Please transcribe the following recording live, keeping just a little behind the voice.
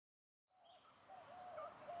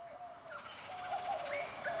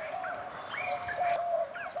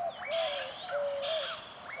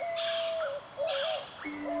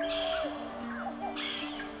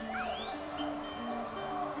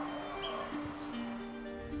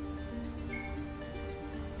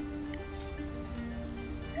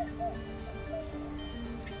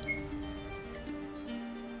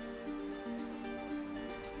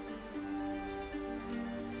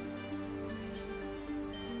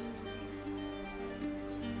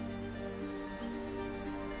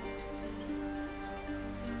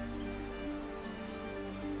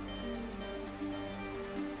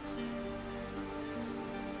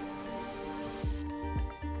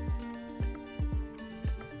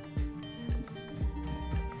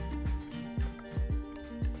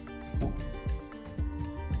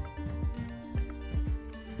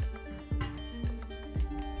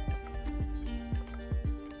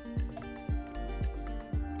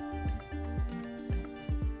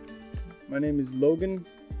My name is Logan.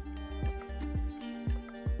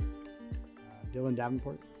 Dylan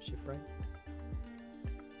Davenport, shipwright.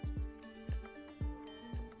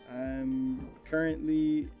 I'm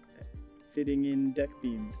currently fitting in deck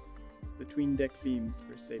beams, the Tween Deck Beams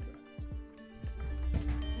for Ceiba.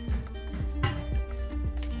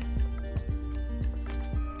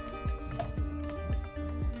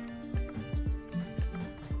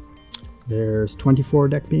 There's 24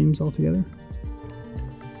 deck beams altogether.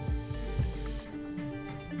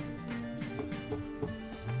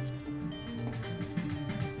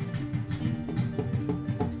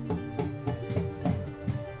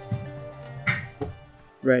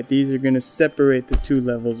 Right, these are going to separate the two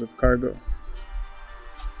levels of cargo.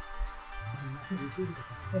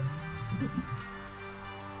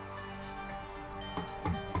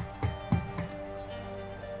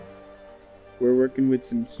 We're working with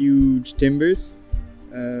some huge timbers,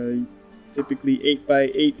 typically 8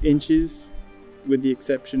 by 8 inches, with the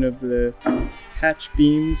exception of the hatch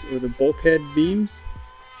beams or the bulkhead beams,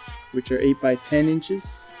 which are 8 by 10 inches.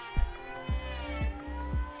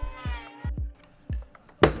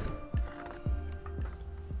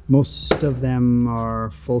 Most of them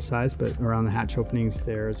are full size, but around the hatch openings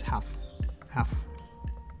there's half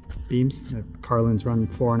beams. The carlins run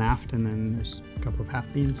fore and aft, and then there's a couple of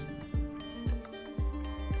half beams.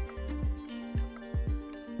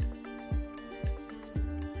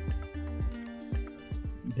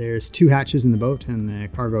 There's 2 hatches in the boat, and the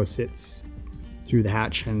cargo sits through the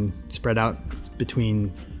hatch and spread out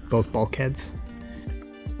between both bulkheads.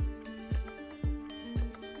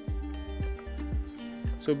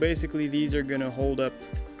 So basically these are going to hold up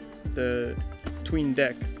the tween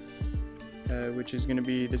deck, which is going to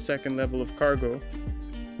be the second level of cargo.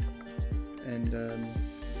 And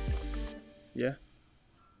yeah.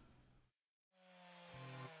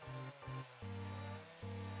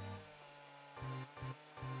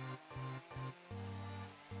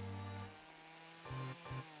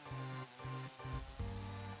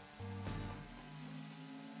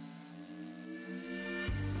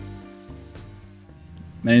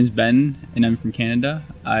 My name is Ben, and I'm from Canada.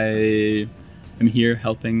 I am here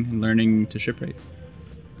helping and learning to shipwright,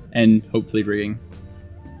 and hopefully rigging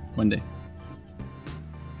one day.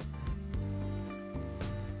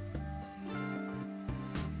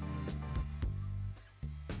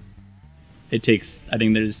 It takes, I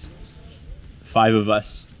think there's 5 of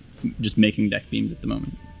us just making deck beams at the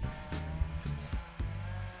moment.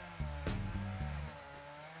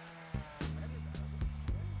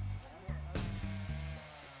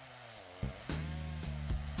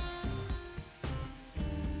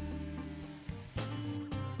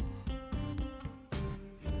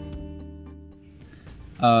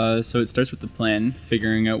 So it starts with the plan,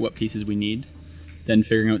 figuring out what pieces we need, then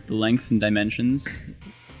figuring out the lengths and dimensions,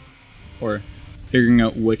 or figuring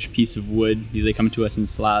out which piece of wood, because they come to us in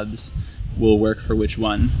slabs, will work for which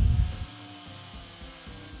one.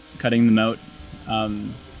 Cutting them out,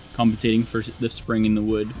 compensating for the spring in the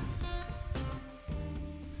wood,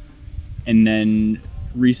 and then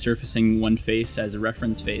resurfacing one face as a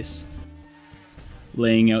reference face,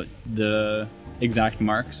 laying out the exact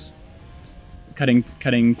marks,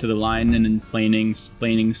 cutting to the line, and then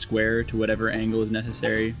planing square to whatever angle is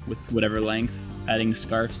necessary with whatever length, adding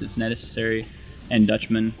scarfs if necessary, and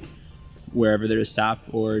Dutchman wherever there is sap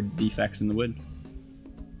or defects in the wood.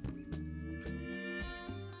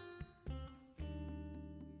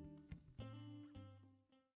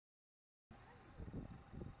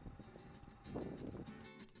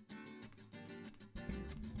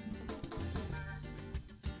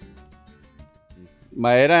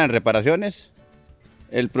 Madera en reparaciones.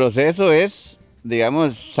 El proceso es,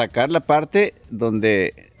 digamos, sacar la parte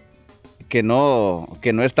donde que no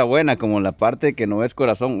está buena, como la parte que no es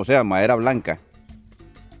corazón, o sea, madera blanca.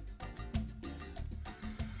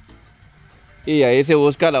 Y ahí se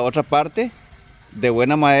busca la otra parte de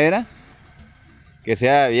buena madera, que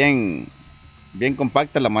sea bien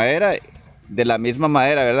compacta la madera, de la misma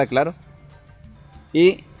madera, ¿verdad? Claro.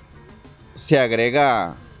 Y se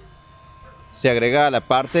agrega a la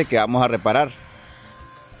parte que vamos a reparar.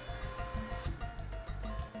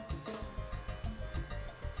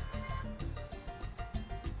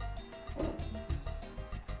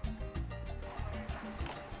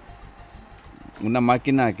 Una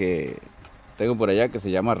máquina que tengo por allá que se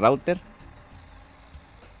llama router,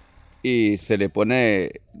 y se le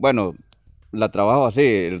pone, bueno, la trabajo así,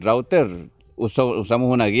 el router,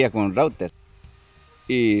 usamos una guía con el router,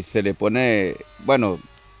 y se le pone, bueno,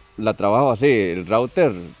 la trabajo así, el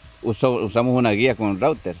router, usamos una guía con el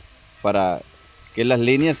router para que las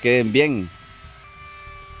líneas queden bien.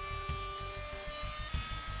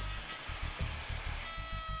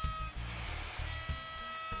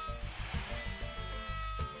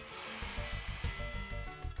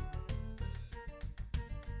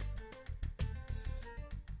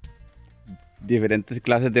 diferentes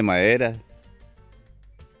clases de madera.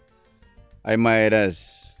 Hay maderas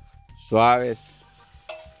suaves,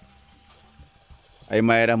 hay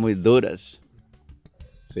maderas muy duras.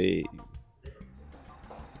 Sí.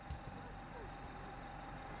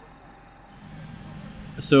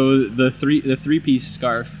 So the three-piece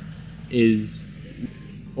scarf is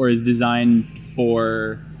designed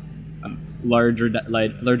for larger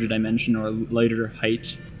dimension or lighter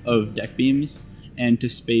height of deck beams and to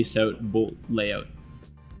space out bolt layout.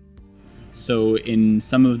 So in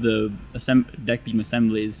some of the deck beam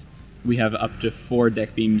assemblies, we have up to 4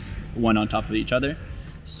 deck beams, one on top of each other.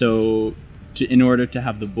 So in order to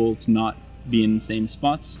have the bolts not be in the same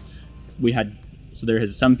spots, there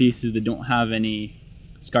is some pieces that don't have any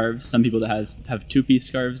scarves, some people that have 2-piece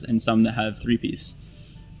scarves, and some that have 3-piece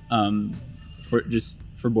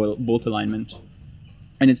for bolt alignment.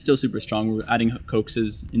 And it's still super strong. We're adding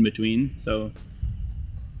coaxes in between, so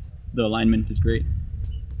the alignment is great.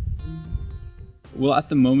 Well, at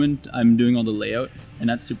the moment, I'm doing all the layout, and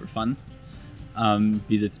that's super fun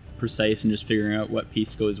because it's precise and just figuring out what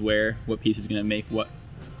piece goes where, what piece is going to make what.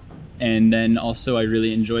 And then also, I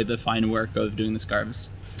really enjoyed the fine work of doing the scarves.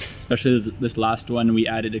 Especially this last one, we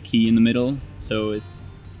added a key in the middle, so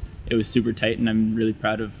it was super tight, and I'm really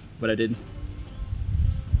proud of what I did.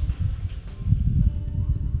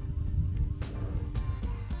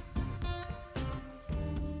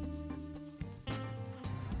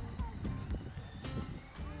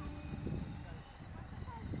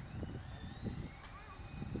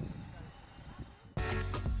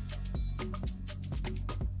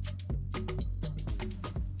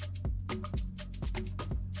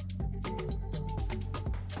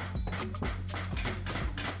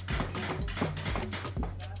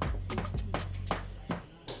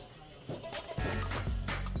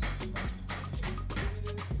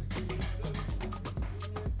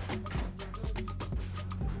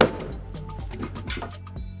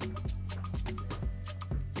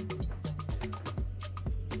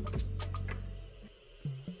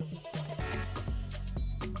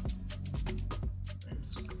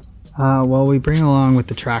 Well, we bring along with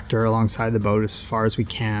the tractor alongside the boat as far as we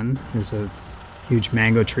can. There's a huge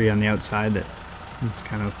mango tree on the outside that just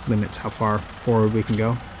kind of limits how far forward we can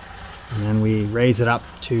go. And then we raise it up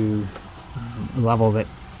to a level that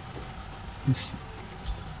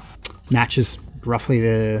matches roughly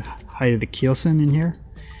the height of the keelson in here.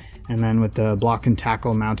 And then with the block and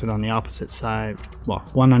tackle mounted on the opposite side, well,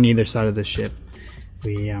 one on either side of the ship,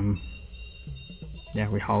 we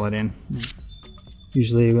haul it in.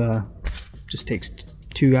 Usually just takes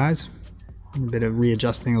 2 guys, a bit of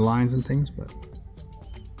readjusting the lines and things, but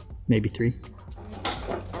maybe 3.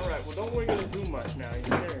 All right, well, don't worry, gonna do much now. You're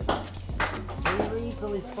scared. You're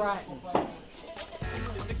easily frightened.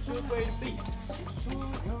 It's a cute way to be.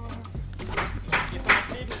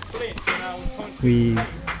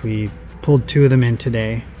 We pulled 2 of them in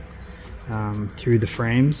today through the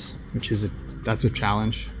frames, that's a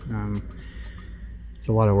challenge. It's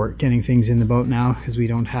a lot of work getting things in the boat now because we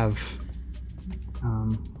don't have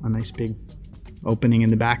a nice big opening in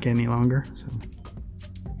the back any longer. So.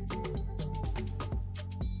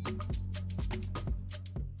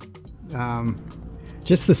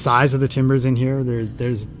 Just the size of the timbers in here,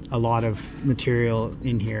 there's a lot of material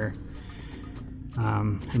in here.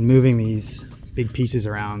 And moving these big pieces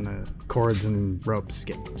around, the cords and ropes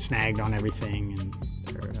get snagged on everything, and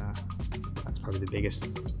that's probably the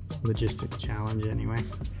biggest logistic challenge anyway.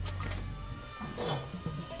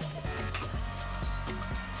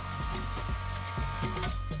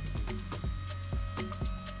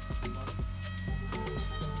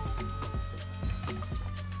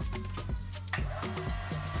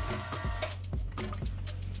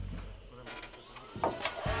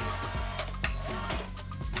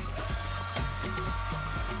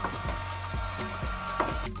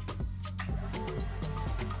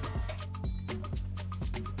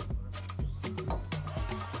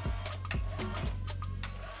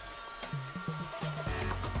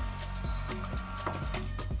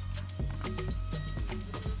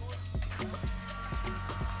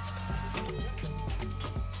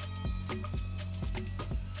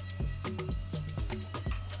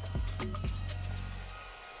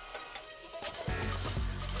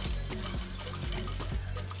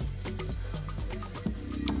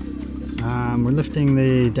 We're lifting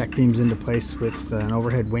the deck beams into place with an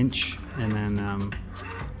overhead winch and then a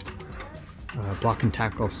block and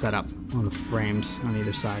tackle set up on the frames on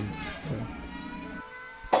either side.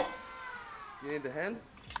 You need the hand?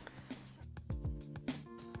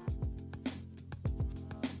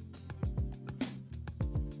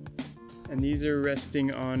 And these are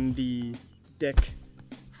resting on the deck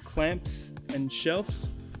clamps and shelves.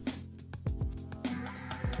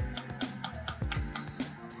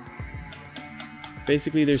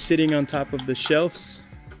 Basically, they're sitting on top of the shelves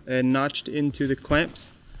and notched into the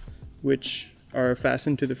clamps, which are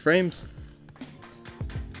fastened to the frames.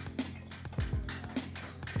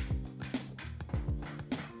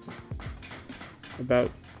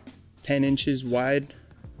 About 10 inches wide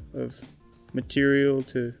of material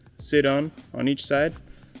to sit on each side.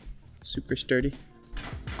 Super sturdy.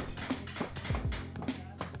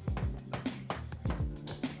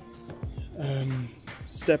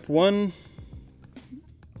 Step 1,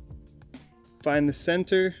 find the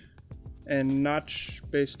center and notch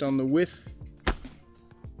based on the width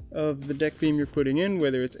of the deck beam you're putting in,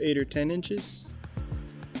 whether it's 8 or 10 inches.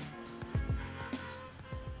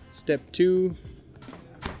 Step 2,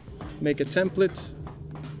 make a template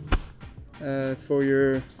for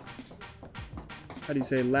your,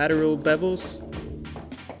 lateral bevels.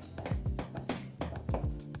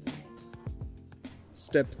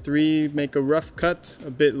 Step 3, make a rough cut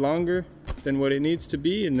a bit longer than what it needs to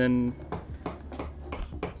be, and then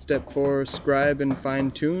step 4, scribe and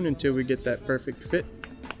fine tune until we get that perfect fit.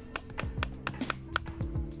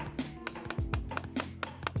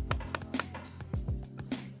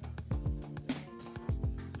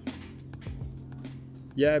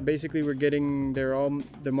 Yeah, basically we're getting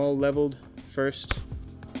them all leveled first.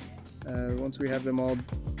 Once we have them all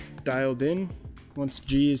dialed in, once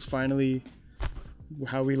G is finally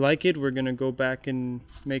how we like it, we're gonna go back and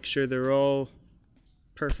make sure they're all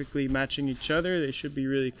perfectly matching each other. They should be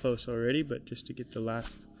really close already, but just to get the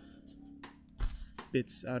last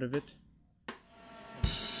bits out of it.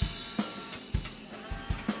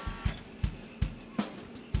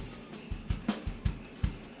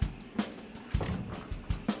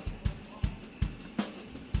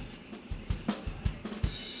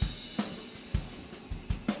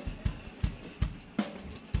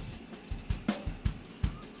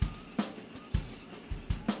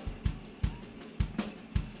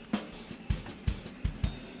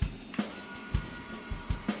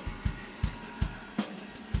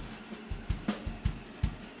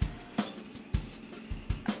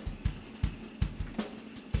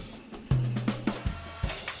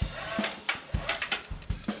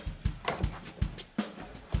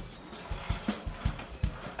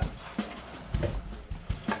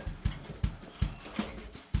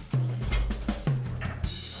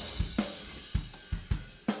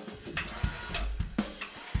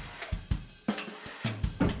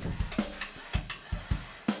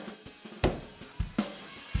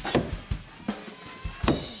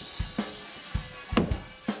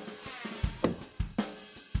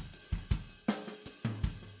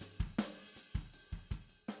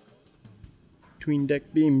 Tween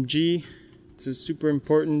Deck Beam G. It's a super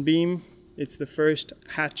important beam. It's the first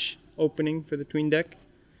hatch opening for the tween deck.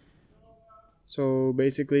 So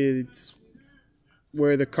basically it's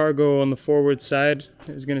where the cargo on the forward side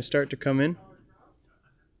is going to start to come in.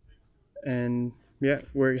 And yeah,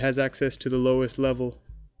 where it has access to the lowest level.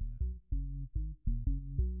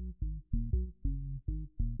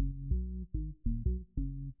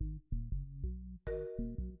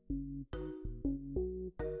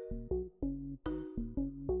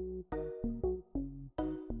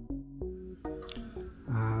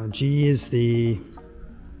 G is the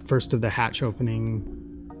first of the hatch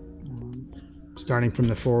opening, starting from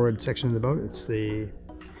the forward section of the boat. It's the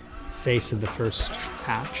face of the first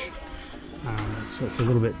hatch, so it's a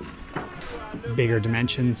little bit bigger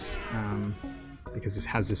dimensions because it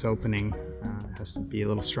has this opening. It has to be a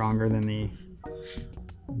little stronger than the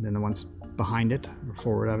ones behind it or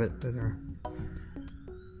forward of it that are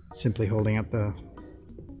simply holding up the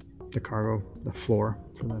cargo, the floor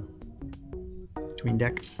for the tween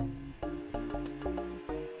deck.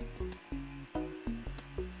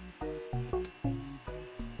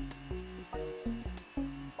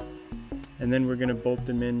 And then we're going to bolt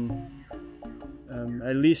them in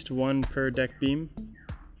at least one per deck beam,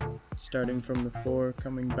 starting from the floor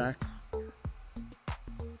coming back.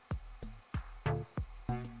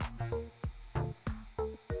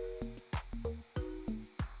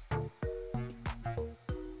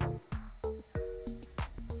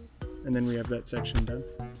 And then we have that section done.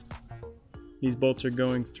 These bolts are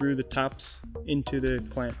going through the tops into the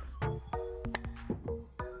clamp.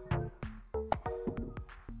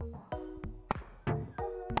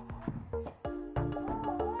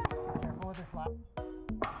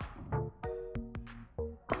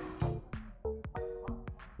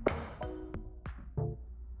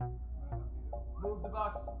 Move the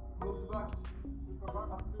box. Move the box.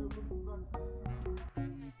 Up to move the box.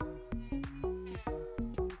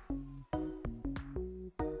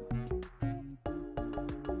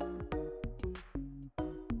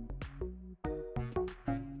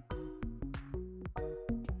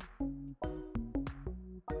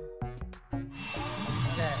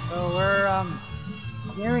 Okay, so we're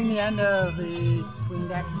nearing the end of the Tween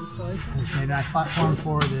Deck installation. It's made a nice platform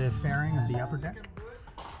for the fairing of the upper deck.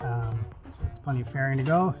 So it's plenty of fairing to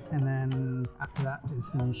go, and then after that is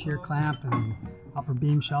the shear clamp and upper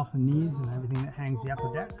beam shelf and knees and everything that hangs the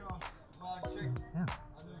upper deck. Yeah.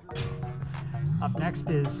 Up next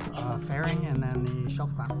is fairing and then the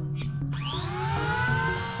shelf clamp.